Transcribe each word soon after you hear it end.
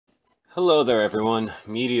Hello there everyone,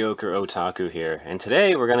 Mediocre Otaku here, and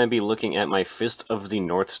today we're going to be looking at my Fist of the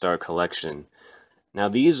North Star collection. Now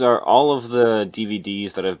these are all of the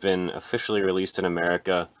DVDs that have been officially released in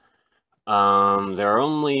America. There are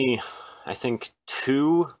only, I think,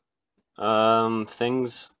 two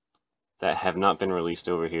things that have not been released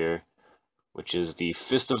over here, which is the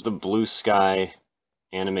Fist of the Blue Sky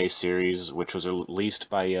anime series, which was released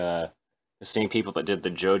by the same people that did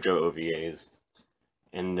the JoJo OVAs.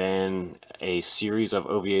 And then a series of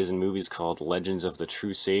OVAs and movies called Legends of the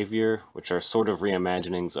True Savior, which are sort of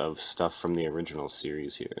reimaginings of stuff from the original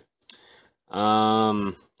series here.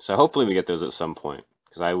 So hopefully we get those at some point,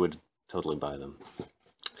 because I would totally buy them.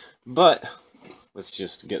 But let's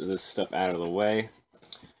just get this stuff out of the way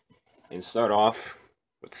and start off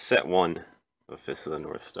with set 1 of Fist of the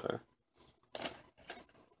North Star.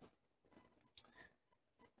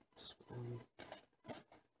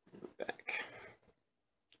 Back.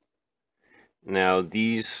 Now,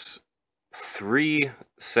 these 3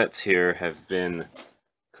 sets here have been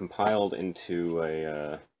compiled into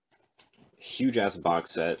a huge-ass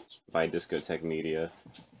box set by Discotech Media.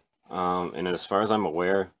 And as far as I'm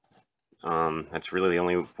aware, that's really the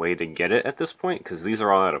only way to get it at this point, because these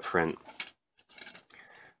are all out of print.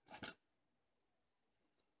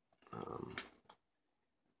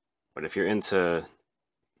 But if you're into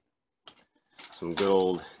some good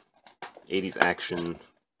old 80s action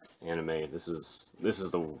anime, this is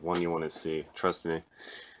the one you want to see. Trust me,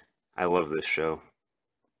 I love this show.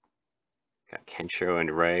 Got Kenshiro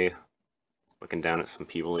and Rei looking down at some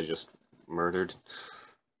people they just murdered.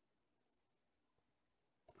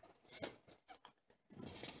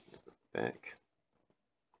 Back.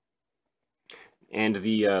 And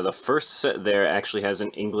the first set there actually has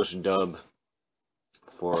an English dub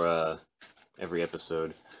for every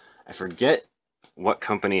episode. I forget what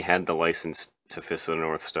company had the license to Fist of the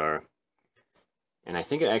North Star, and I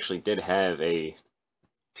think it actually did have a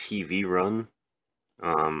TV run.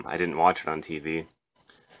 I didn't watch it on TV.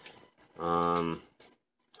 But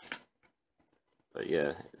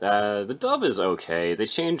yeah, the dub is okay. They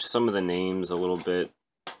changed some of the names a little bit,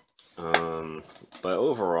 but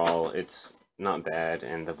overall it's not bad,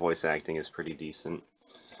 and the voice acting is pretty decent.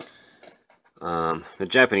 The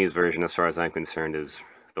Japanese version, as far as I'm concerned, is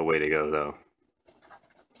the way to go, though.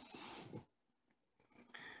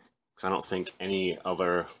 I don't think any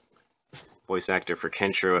other voice actor for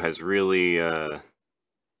Kenshiro has really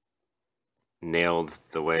nailed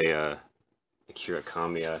the way Akira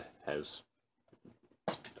Kamiya has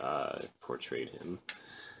portrayed him.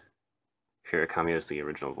 Akira Kamiya is the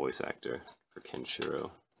original voice actor for Kenshiro.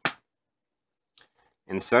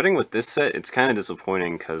 And starting with this set, it's kind of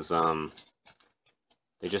disappointing because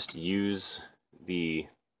they just use the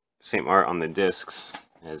same art on the discs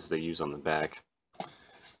as they use on the back,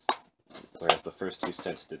 whereas the first 2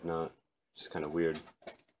 sets did not, which is kind of weird.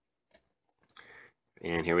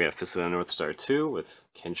 And here we have Fist of the North Star 2 with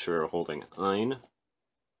Kenshiro holding Ein.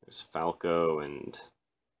 There's Falco and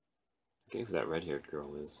I forget who that red-haired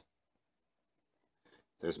girl is.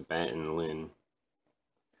 There's Bat and Lin.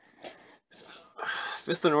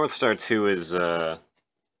 Fist of the North Star 2 is I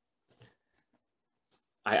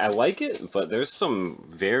like it, but there's some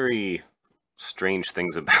very strange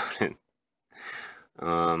things about it.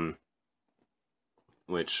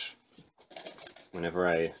 Which, whenever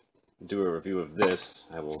I do a review of this,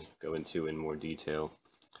 I will go into in more detail.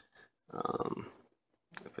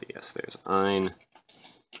 But yes, there's Ein,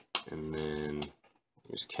 and then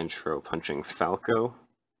there's Kenshiro punching Falco.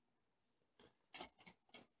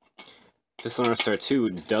 Fist of the North Star 2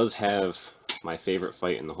 does have my favorite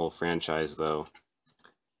fight in the whole franchise, though,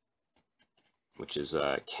 which is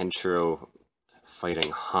Kenshiro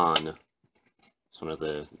fighting Han. It's one of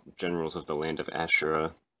the generals of the land of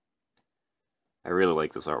Ashura. I really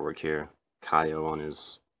like this artwork here. Kaio on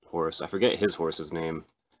his horse. I forget his horse's name.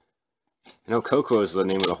 I know Coco is the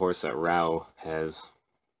name of the horse that Rao has.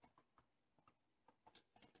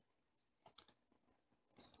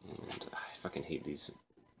 And I fucking hate these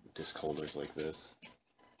disc holders like this.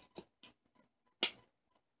 I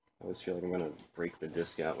always feel like I'm gonna break the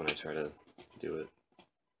disc out when I try to do it.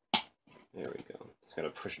 There we go. Just gotta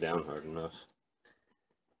push down hard enough.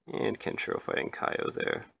 And Kenshiro fighting Kaio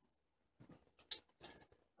there.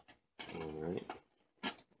 Alright.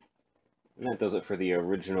 And that does it for the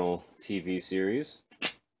original TV series.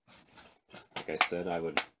 Like I said, I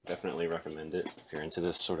would definitely recommend it if you're into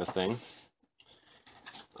this sort of thing.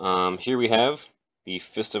 Here we have the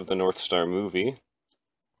Fist of the North Star movie.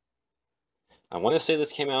 I want to say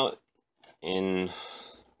this came out in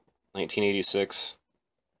 1986.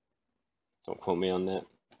 Don't quote me on that.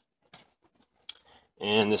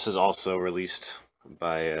 And this is also released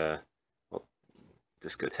by well,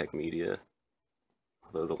 Discotech Media,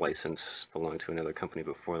 although the license belonged to another company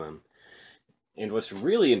before them. And what's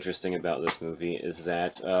really interesting about this movie is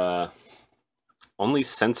that only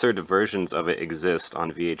censored versions of it exist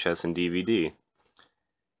on VHS and DVD.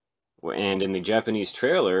 And in the Japanese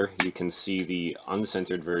trailer, you can see the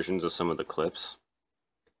uncensored versions of some of the clips.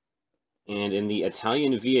 And in the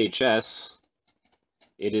Italian VHS,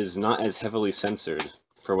 it is not as heavily censored,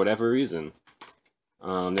 for whatever reason.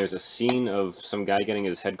 There's a scene of some guy getting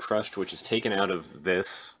his head crushed, which is taken out of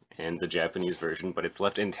this and the Japanese version, but it's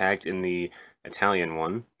left intact in the Italian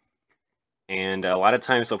one. And a lot of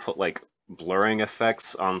times they'll put, like, blurring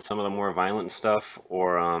effects on some of the more violent stuff,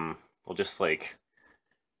 or they'll just, like,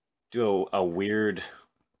 do a weird...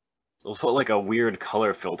 They'll put, like, a weird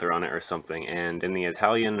color filter on it or something, and in the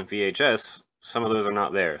Italian VHS, some of those are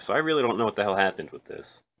not there. So I really don't know what the hell happened with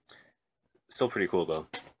this. Still pretty cool, though.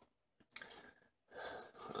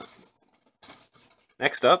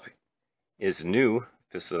 Next up is new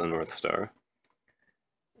Fist of the North Star,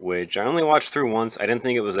 which I only watched through once. I didn't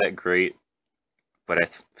think it was that great, but I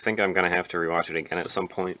think I'm going to have to rewatch it again at some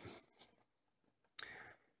point.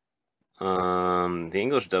 The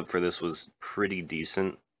English dub for this was pretty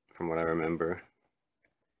decent, from what I remember.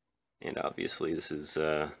 And obviously this is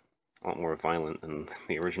a lot more violent than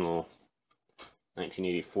the original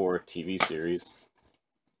 1984 TV series.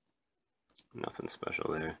 Nothing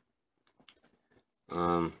special there.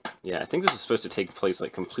 Yeah, I think this is supposed to take place,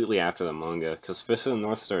 like, completely after the manga, because Fist of the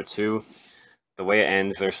North Star 2, the way it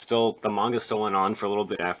ends, the manga still went on for a little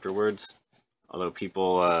bit afterwards, although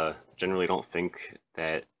people generally don't think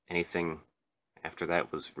that anything after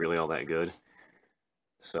that was really all that good.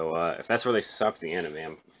 So if that's where they stopped the anime,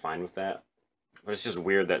 I'm fine with that. But it's just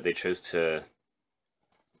weird that they chose to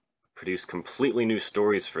produce completely new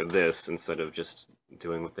stories for this instead of just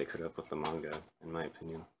doing what they could have with the manga, in my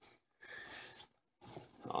opinion.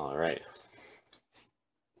 Alright.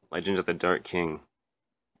 Legend of the Dark King.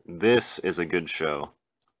 This is a good show.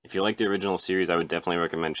 If you like the original series, I would definitely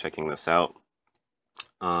recommend checking this out.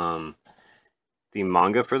 The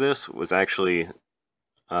manga for this was actually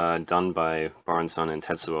done by Barnson and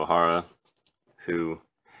Tetsuo Hara, who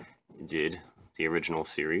did the original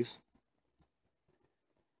series.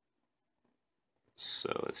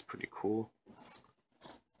 So it's pretty cool.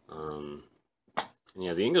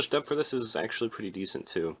 Yeah, the English dub for this is actually pretty decent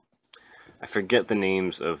too. I forget the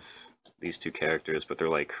names of these two characters, but they're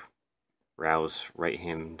like Rao's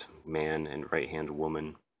right-hand man and right-hand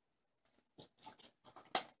woman.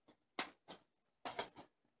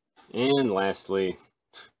 And lastly,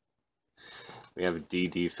 we have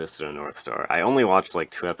DD Fist of the North Star. I only watched like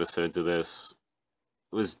 2 episodes of this.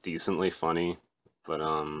 It was decently funny, but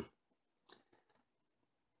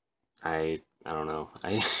I don't know.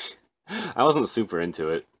 I wasn't super into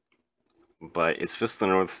it, but it's Fist of the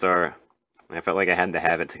North Star, and I felt like I had to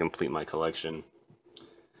have it to complete my collection.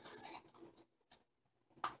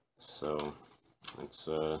 So that's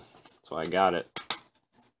why I got it.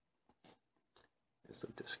 Here's the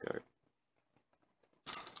discard.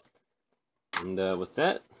 And with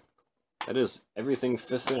that, that is everything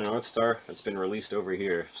Fist of the North Star that's been released over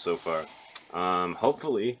here so far.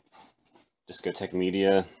 Hopefully, Discotech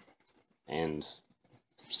Media and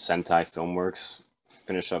Sentai Filmworks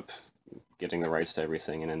finish up getting the rights to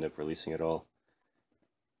everything and end up releasing it all.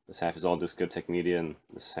 This half is all Discotech Media, and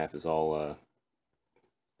this half is all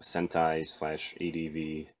Sentai /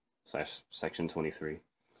 ADV / Section 23.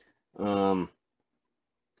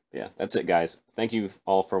 Yeah, that's it, guys. Thank you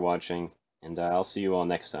all for watching, and I'll see you all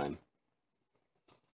next time.